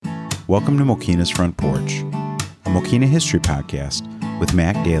Welcome to Mokena's Front Porch, a Mokena history podcast with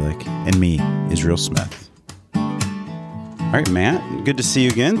Matt Galick and me, Israel Smith. All right, Matt, good to see you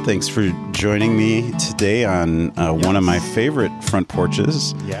again. Thanks for joining me today on one of my favorite front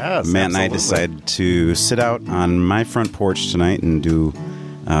porches. Yes, Matt and I absolutely. decided to sit out on my front porch tonight and do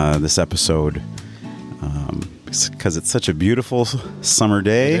this episode because it's such a beautiful summer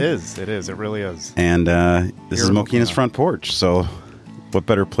day. It is. It really is. And this Here is in Mokena's Mokena. front porch, so what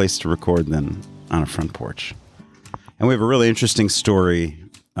better place to record than on a front porch? And we have a really interesting story.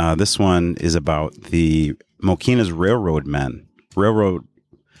 This one is about the Mokena's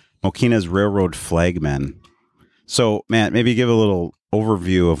Mokena's railroad flagmen. So, Matt, maybe give a little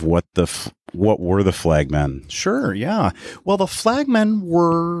overview of what were the flagmen. Sure, yeah. Well, the flagmen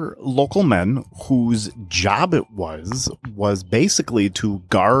were local men whose job it was basically to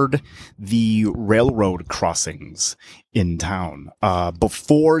guard the railroad crossings in town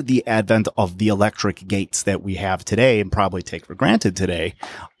before the advent of the electric gates that we have today and probably take for granted today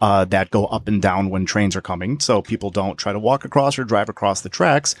that go up and down when trains are coming so people don't try to walk across or drive across the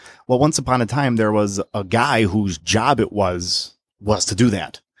tracks. Well, once upon a time, there was a guy whose job it was to do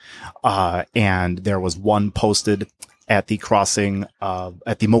that. And there was one posted at the crossing,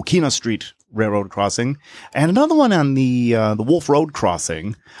 at the Mokena Street Railroad crossing, and another one on the Wolf Road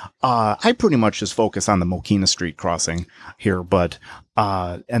crossing. I pretty much just focus on the Mokena Street crossing here, but,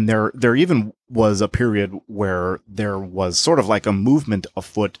 and there even was a period where there was sort of like a movement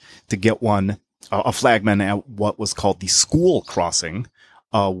afoot to get a flagman at what was called the School Crossing,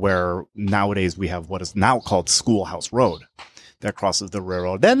 where nowadays we have what is now called Schoolhouse Road. That crosses the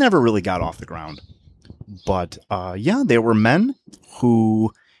railroad. That never really got off the ground. But, they were men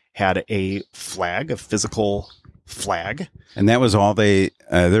who had a flag, a physical flag. And that was all there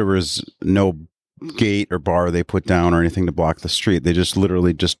was no gate or bar they put down or anything to block the street. They just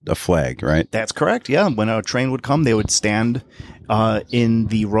literally just a flag, right? That's correct, yeah. When a train would come, they would stand in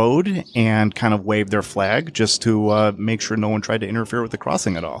the road and kind of wave their flag just to make sure no one tried to interfere with the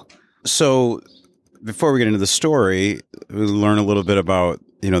crossing at all. So before we get into the story, we'll learn a little bit about,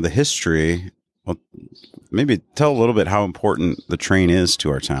 the history. Well, maybe tell a little bit how important the train is to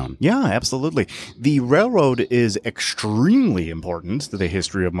our town. Yeah, absolutely. The railroad is extremely important to the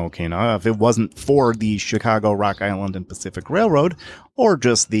history of Mokena. If it wasn't for the Chicago, Rock Island, and Pacific Railroad, or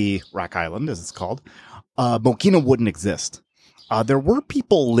just the Rock Island, as it's called, Mokena wouldn't exist. There were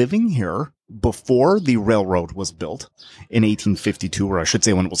people living here before the railroad was built in 1852, or I should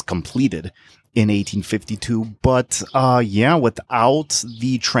say when it was completed in 1852. But, without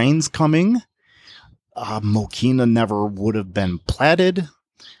the trains coming, Mokena never would have been platted.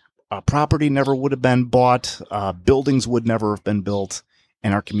 Property never would have been bought. Buildings would never have been built,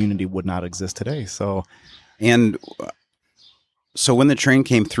 and our community would not exist today. So when the train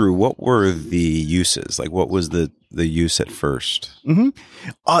came through, what were the uses? Like, what was the use at first?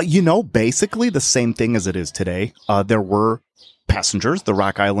 Mm-hmm. Basically the same thing as it is today. There were passengers. The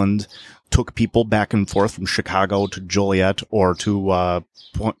Rock Island took people back and forth from Chicago to Joliet or to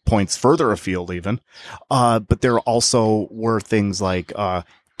points further afield even. But there also were things like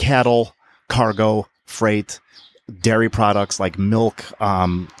cattle, cargo, freight, dairy products like milk.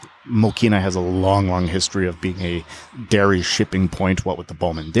 Mokena has a long history of being a dairy shipping point, what with the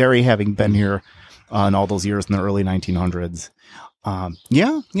Bowman Dairy having been here in all those years in the early 1900s.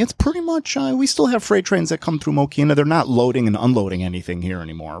 It's pretty much, we still have freight trains that come through Mokena. They're not loading and unloading anything here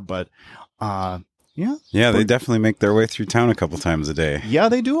anymore, but they definitely make their way through town a couple times a day. Yeah,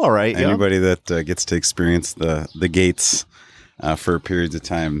 they do. All right. Anybody that gets to experience the gates for periods of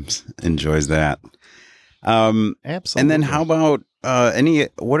time enjoys that. Absolutely. And then how about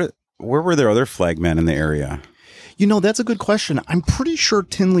where were there other flagmen in the area? That's a good question. I'm pretty sure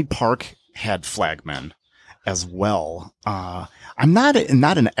Tinley Park had flagmen as well. I'm not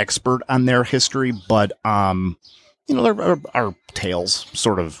an expert on their history, but our tales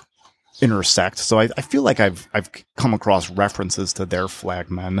sort of intersect. So I feel like I've come across references to their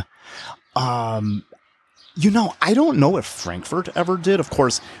flagmen. I don't know if Frankfort ever did. Of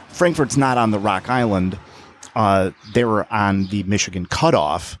course, Frankfort's not on the Rock Island. They were on the Michigan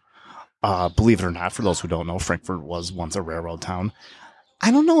Cutoff. Believe it or not, for those who don't know, Frankfort was once a railroad town. I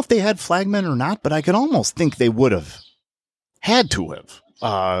don't know if they had flagmen or not, but I could almost think they would have had to have.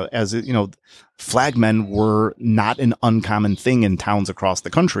 Flagmen were not an uncommon thing in towns across the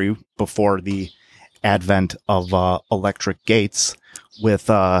country before the advent of electric gates, with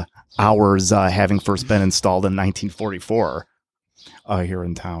ours having first been installed in 1944 here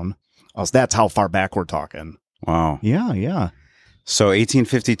in town. So that's how far back we're talking. Wow. Yeah. So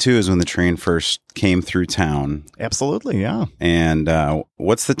 1852 is when the train first came through town. Absolutely, yeah. And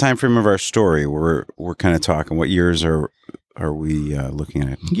what's the time frame of our story? We're kind of talking. What years are we looking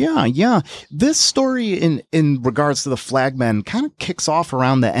at? Yeah. This story in regards to the Flagmen kind of kicks off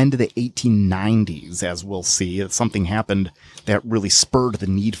around the end of the 1890s, as we'll see. Something happened that really spurred the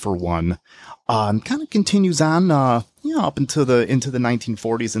need for one. And kind of continues on, up into the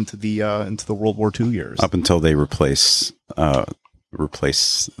 1940s, into the World War II years. Up until they replace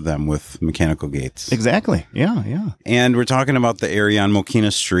them with mechanical gates. Exactly. Yeah. And we're talking about the area on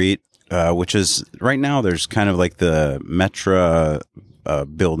Mokena Street, which is right now there's kind of like the Metra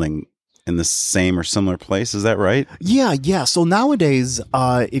building in the same or similar place. Is that right? Yeah. So nowadays,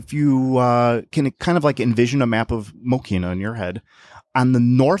 if you can kind of like envision a map of Mokena in your head, on the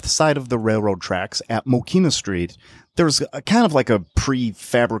north side of the railroad tracks at Mokena Street, there's a kind of like a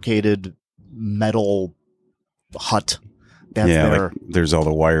prefabricated metal hut. That's there. Like there's all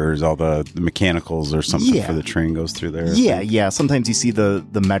the wires, all the mechanicals or something for the train goes through there. Yeah. Sometimes you see the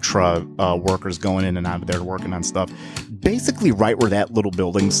Metra workers going in and out of there working on stuff. Basically, right where that little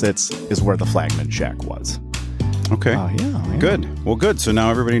building sits is where the Flagman Shack was. Okay. Yeah. Good. Well, good. So now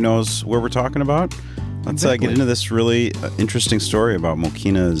everybody knows where we're talking about. Let's get into this really interesting story about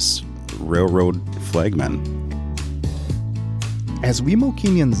Mokena's railroad flagmen. As we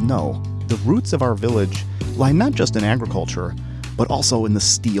Mokenians know, the roots of our village lie not just in agriculture, but also in the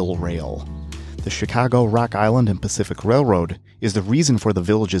steel rail. The Chicago, Rock Island, and Pacific Railroad is the reason for the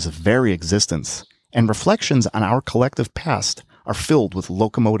village's very existence, and reflections on our collective past are filled with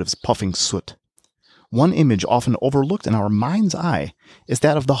locomotives puffing soot. One image often overlooked in our mind's eye is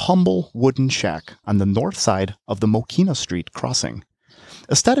that of the humble wooden shack on the north side of the Mokena Street crossing.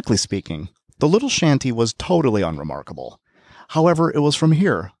 Aesthetically speaking, the little shanty was totally unremarkable. However, it was from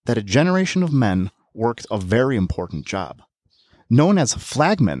here that a generation of men worked a very important job. Known as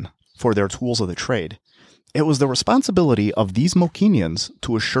flagmen for their tools of the trade, it was the responsibility of these Mokenians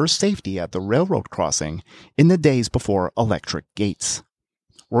to assure safety at the railroad crossing in the days before electric gates.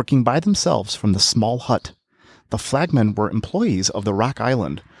 Working by themselves from the small hut, the flagmen were employees of the Rock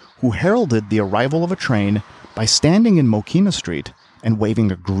Island who heralded the arrival of a train by standing in Mokena Street and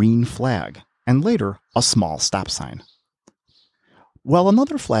waving a green flag, and later a small stop sign. While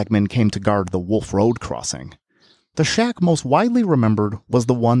another flagman came to guard the Wolf Road crossing, the shack most widely remembered was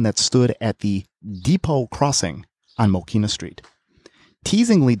the one that stood at the Depot Crossing on Mokena Street.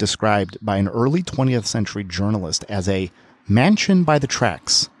 Teasingly described by an early 20th century journalist as a mansion by the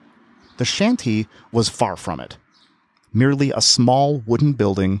tracks, the shanty was far from it. Merely a small wooden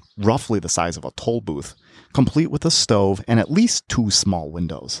building, roughly the size of a toll booth, complete with a stove and at least 2 small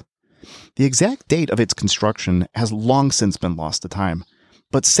windows. The exact date of its construction has long since been lost to time,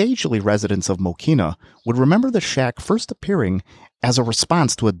 but sagely residents of Mokena would remember the shack first appearing as a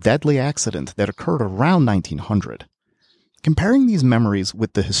response to a deadly accident that occurred around 1900. Comparing these memories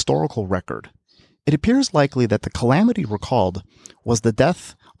with the historical record, it appears likely that the calamity recalled was the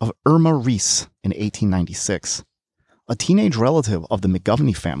death of Irma Reese in 1896, a teenage relative of the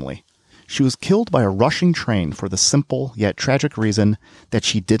McGovney family. She was killed by a rushing train for the simple yet tragic reason that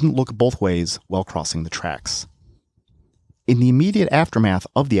she didn't look both ways while crossing the tracks. In the immediate aftermath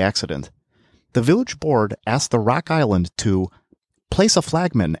of the accident, the village board asked the Rock Island to place a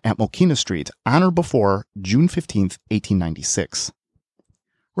flagman at Mokena Street on or before June 15, 1896.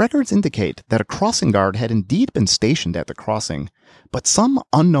 Records indicate that a crossing guard had indeed been stationed at the crossing, but some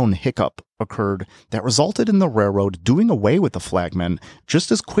unknown hiccup occurred that resulted in the railroad doing away with the flagman just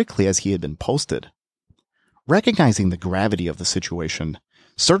as quickly as he had been posted. Recognizing the gravity of the situation,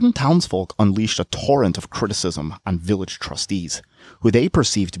 certain townsfolk unleashed a torrent of criticism on village trustees, who they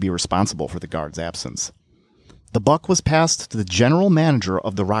perceived to be responsible for the guard's absence. The buck was passed to the general manager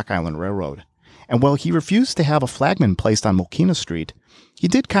of the Rock Island Railroad, and while he refused to have a flagman placed on Mokena Street, he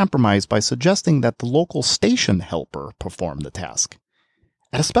did compromise by suggesting that the local station helper perform the task.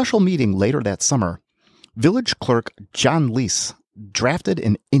 At a special meeting later that summer, village clerk John Leese drafted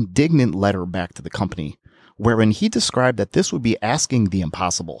an indignant letter back to the company, wherein he described that this would be asking the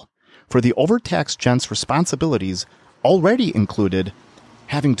impossible, for the overtaxed gent's responsibilities already included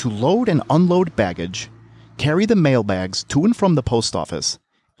having to load and unload baggage, carry the mail bags to and from the post office,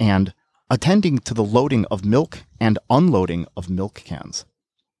 and attending to the loading of milk and unloading of milk cans.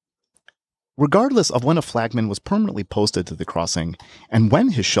 Regardless of when a flagman was permanently posted to the crossing and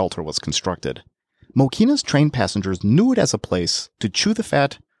when his shelter was constructed, Mokena's train passengers knew it as a place to chew the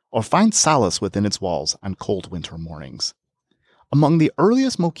fat or find solace within its walls on cold winter mornings. Among the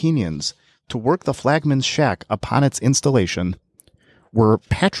earliest Mokenians to work the flagman's shack upon its installation were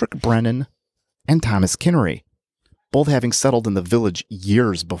Patrick Brennan and Thomas Kinnery. both having settled in the village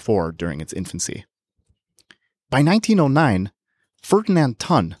years before during its infancy. By 1909, Ferdinand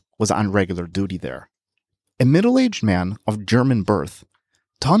Thun was on regular duty there. A middle-aged man of German birth,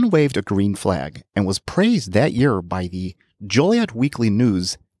 Thun waved a green flag and was praised that year by the Joliet Weekly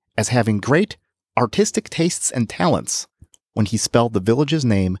News as having great artistic tastes and talents when he spelled the village's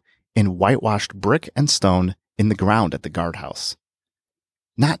name in whitewashed brick and stone in the ground at the guardhouse.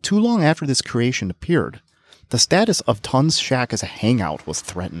 Not too long after this creation appeared, the status of Thun's shack as a hangout was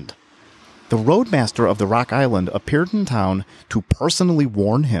threatened. The roadmaster of the Rock Island appeared in town to personally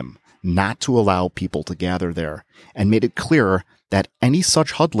warn him not to allow people to gather there, and made it clear that any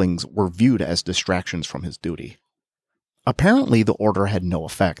such huddlings were viewed as distractions from his duty. Apparently, the order had no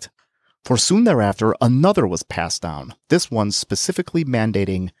effect, for soon thereafter another was passed down, this one specifically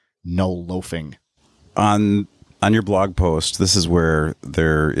mandating no loafing. On your blog post, this is where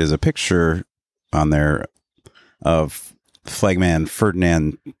there is a picture on there of Flagman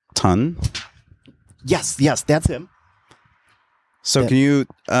Ferdinand Thun. Yes, that's him. So can you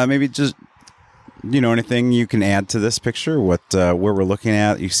maybe just, anything you can add to this picture? What where we're looking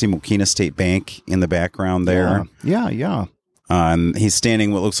at? You see Mokena State Bank in the background there. Yeah. And he's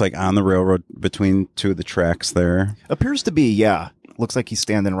standing what looks like on the railroad between two of the tracks there. Appears to be, yeah. Looks like he's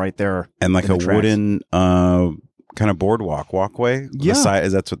standing right there. And like a wooden kind of walkway. Yeah.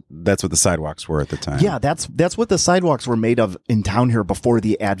 That's what the sidewalks were at the time. Yeah, that's what the sidewalks were made of in town here before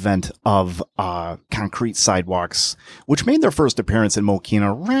the advent of concrete sidewalks, which made their first appearance in Mokena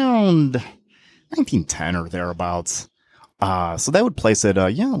around 1910 or thereabouts. So that would place it, a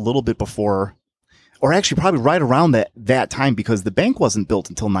little bit before, or actually probably right around that time, because the bank wasn't built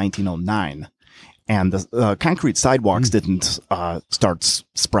until 1909. And the concrete sidewalks didn't start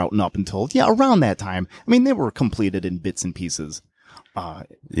sprouting up until, around that time. I mean, they were completed in bits and pieces.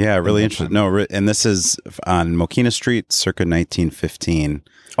 Really interesting. No, and this is on Mokena Street, circa 1915.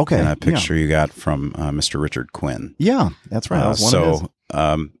 Okay. And a picture you got from Mr. Richard Quinn. Yeah, that's right. That was one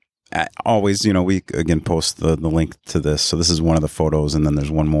of his. Always, we again post the link to this. So this is one of the photos, and then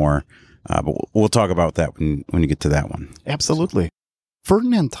there's one more. But we'll talk about that when you get to that one. Absolutely.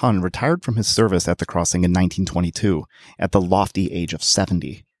 Ferdinand Thun retired from his service at the crossing in 1922 at the lofty age of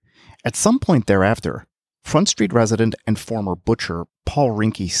 70. At some point thereafter, Front Street resident and former butcher Paul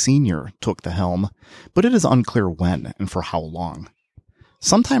Rinke Sr. took the helm, but it is unclear when and for how long.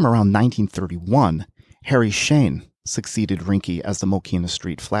 Sometime around 1931, Harry Shane succeeded Rinke as the Mokena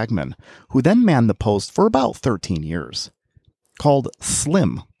Street flagman, who then manned the post for about 13 years. Called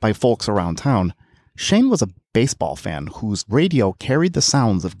Slim by folks around town, Shane was a baseball fan whose radio carried the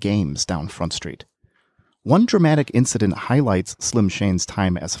sounds of games down Front Street. One dramatic incident highlights Slim Shane's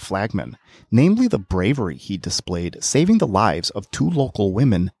time as a flagman, namely the bravery he displayed saving the lives of two local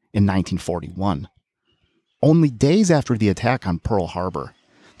women in 1941. Only days after the attack on Pearl Harbor,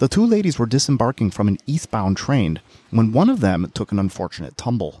 the two ladies were disembarking from an eastbound train when one of them took an unfortunate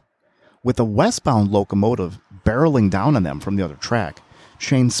tumble. With a westbound locomotive barreling down on them from the other track,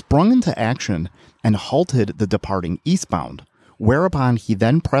 Shane sprung into action and halted the departing eastbound, whereupon he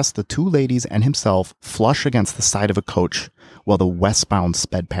then pressed the two ladies and himself flush against the side of a coach while the westbound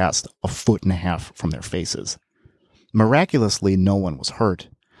sped past a foot and a half from their faces. Miraculously, no one was hurt,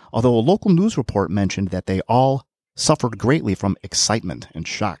 although a local news report mentioned that they all suffered greatly from excitement and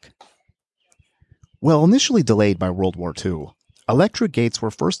shock. Well, initially delayed by World War II, electric gates were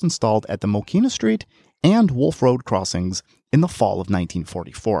first installed at the Mokena Street and Wolf Road crossings in the fall of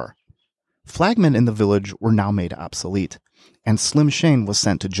 1944. Flagmen in the village were now made obsolete, and Slim Shane was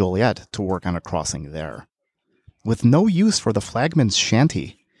sent to Joliet to work on a crossing there. With no use for the flagman's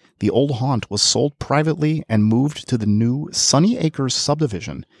shanty, the old haunt was sold privately and moved to the new Sunny Acres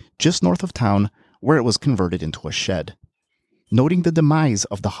subdivision just north of town, where it was converted into a shed. Noting the demise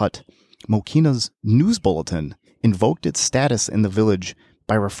of the hut, Mokena's news bulletin invoked its status in the village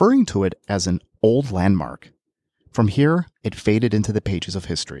by referring to it as an old landmark. From here, it faded into the pages of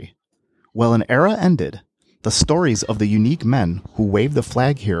history. Well, an era ended, the stories of the unique men who waved the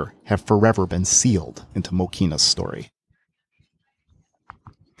flag here have forever been sealed into Mokena's story.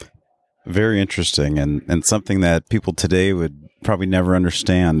 Very interesting, and something that people today would probably never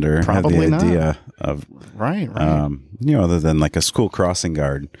understand or Probably have the idea not. of. Right. Other than like a school crossing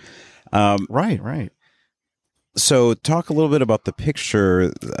guard. Right. So talk a little bit about the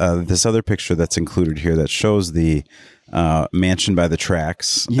picture, this other picture that's included here that shows the mansion by the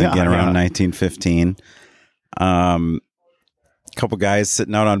tracks, around 1915. Couple guys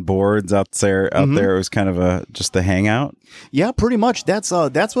sitting out on boards out there. It was kind of just the hangout. Yeah, pretty much. That's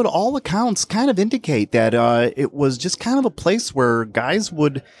what all accounts kind of indicate, that it was just kind of a place where guys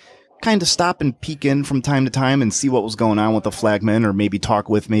would kind of stop and peek in from time to time and see what was going on with the Flagmen, or maybe talk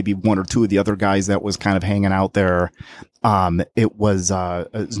with maybe one or two of the other guys that was kind of hanging out there. It was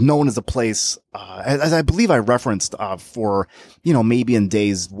known as a place, as I believe I referenced, for, maybe in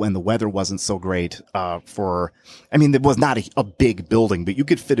days when the weather wasn't so great, it was not a big building, but you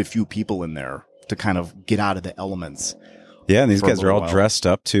could fit a few people in there to kind of get out of the elements. Yeah, and these guys are all dressed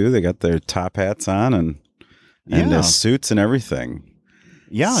up too. They got their top hats on and suits and everything.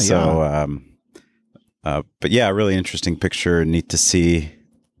 Yeah, so, but yeah, really interesting picture. Neat to see,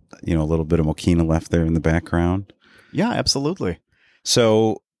 a little bit of Mokena left there in the background. Yeah, absolutely.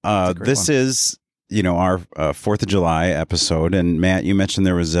 So, this is, our 4th of July episode. And Matt, you mentioned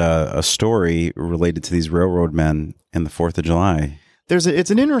there was a story related to these railroad men and the 4th of July.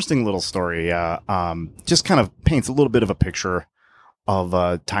 It's an interesting little story. Just kind of paints a little bit of a picture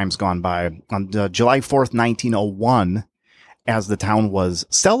of times gone by. On July 4th, 1901, as the town was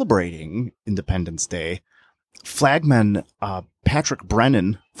celebrating Independence Day, Flagman Patrick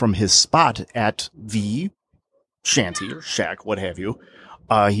Brennan, from his spot at the shanty or shack, what have you,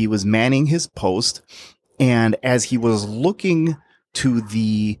 he was manning his post, and as he was looking to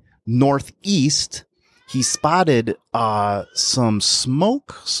the northeast, he spotted some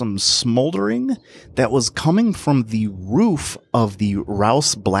smoke, some smoldering that was coming from the roof of the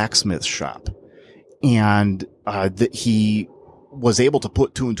Rouse blacksmith shop. And he was able to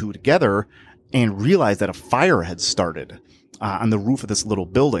put two and two together and realize that a fire had started on the roof of this little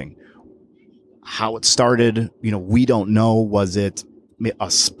building. How it started, we don't know. Was it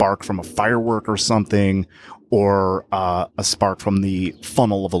a spark from a firework or something, or a spark from the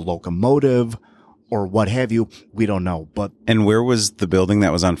funnel of a locomotive, or what have you? We don't know. And where was the building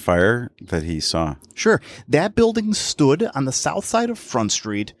that was on fire that he saw? Sure. That building stood on the south side of Front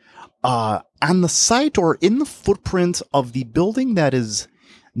Street, on the site or in the footprint of the building that is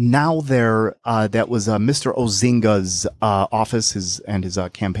now there. That was Mr. Ozinga's office, his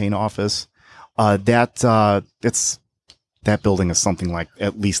campaign office. That building is something like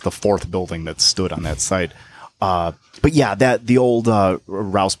at least the fourth building that stood on that site. But yeah, the old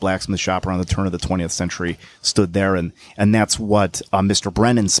Rouse blacksmith shop around the turn of the 20th century stood there, and that's what Mr.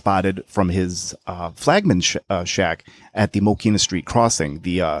 Brennan spotted from his Flagman shack at the Mokena Street crossing.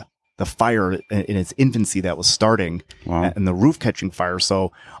 The fire in its infancy that was starting, wow, and the roof catching fire.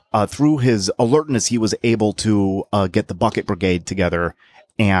 So through his alertness, he was able to get the bucket brigade together,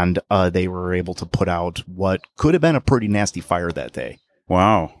 and they were able to put out what could have been a pretty nasty fire that day.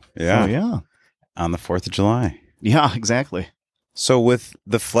 Wow. Yeah. So, yeah. On the 4th of July. Yeah, exactly. So with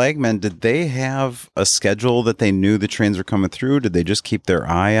the Flagmen, did they have a schedule that they knew the trains were coming through? Did they just keep their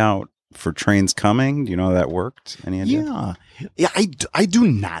eye out for trains coming? Do you know how that worked? Any idea? Yeah. I do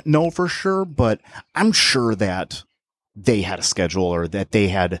not know for sure, but I'm sure that they had a schedule, or that they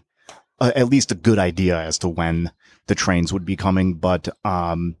had at least a good idea as to when the trains would be coming. But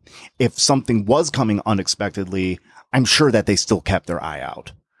if something was coming unexpectedly, I'm sure that they still kept their eye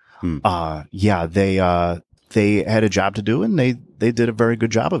out. Yeah, they had a job to do, and they did a very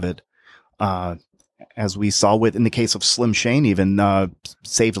good job of it. As we saw in the case of Slim Shane, even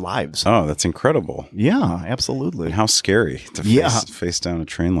saved lives. Oh, that's incredible. Yeah, absolutely. And how scary to face down a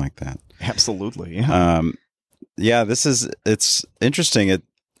train like that. Absolutely. Yeah. Yeah, it's interesting.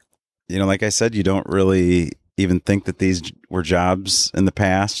 Like I said, you don't really even think that these were jobs in the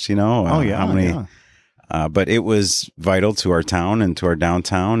past, Oh, yeah. How many, yeah. But it was vital to our town and to our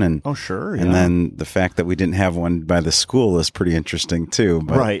downtown. And oh, sure. Yeah. And then the fact that we didn't have one by the school is pretty interesting too.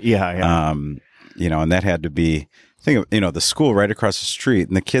 But, right. Yeah. And that had to be, the school right across the street,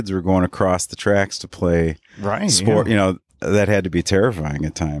 and the kids were going across the tracks to play sport. Yeah. That had to be terrifying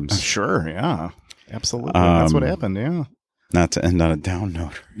at times. Sure. Yeah. Absolutely. That's what happened. Yeah. Not to end on a down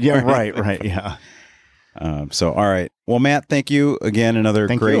note. Yeah. Right. Yeah. So, all right. Well, Matt, thank you again. Another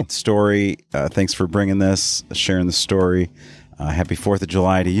great story. Thanks for bringing this, sharing the story. Happy 4th of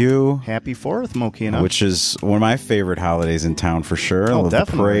July to you. Happy 4th, Mokena. Which is one of my favorite holidays in town for sure. I love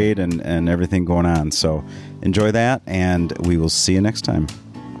definitely. The parade and everything going on. So enjoy that, and we will see you next time.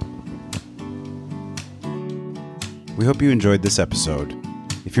 We hope you enjoyed this episode.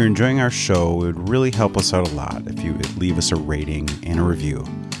 If you're enjoying our show, it would really help us out a lot if you would leave us a rating and a review,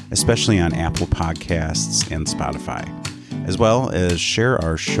 especially on Apple Podcasts and Spotify, as well as share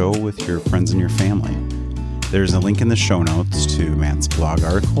our show with your friends and your family. There's a link in the show notes to Matt's blog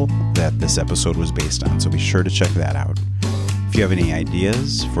article that this episode was based on, so be sure to check that out. If you have any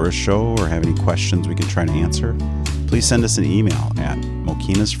ideas for a show or have any questions we can try to answer, please send us an email at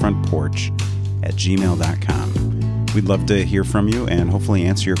mokenasfrontporch@gmail.com. We'd love to hear from you and hopefully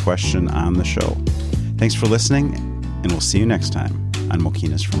answer your question on the show. Thanks for listening, and we'll see you next time on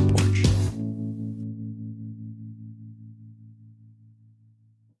Mokena's Front Porch.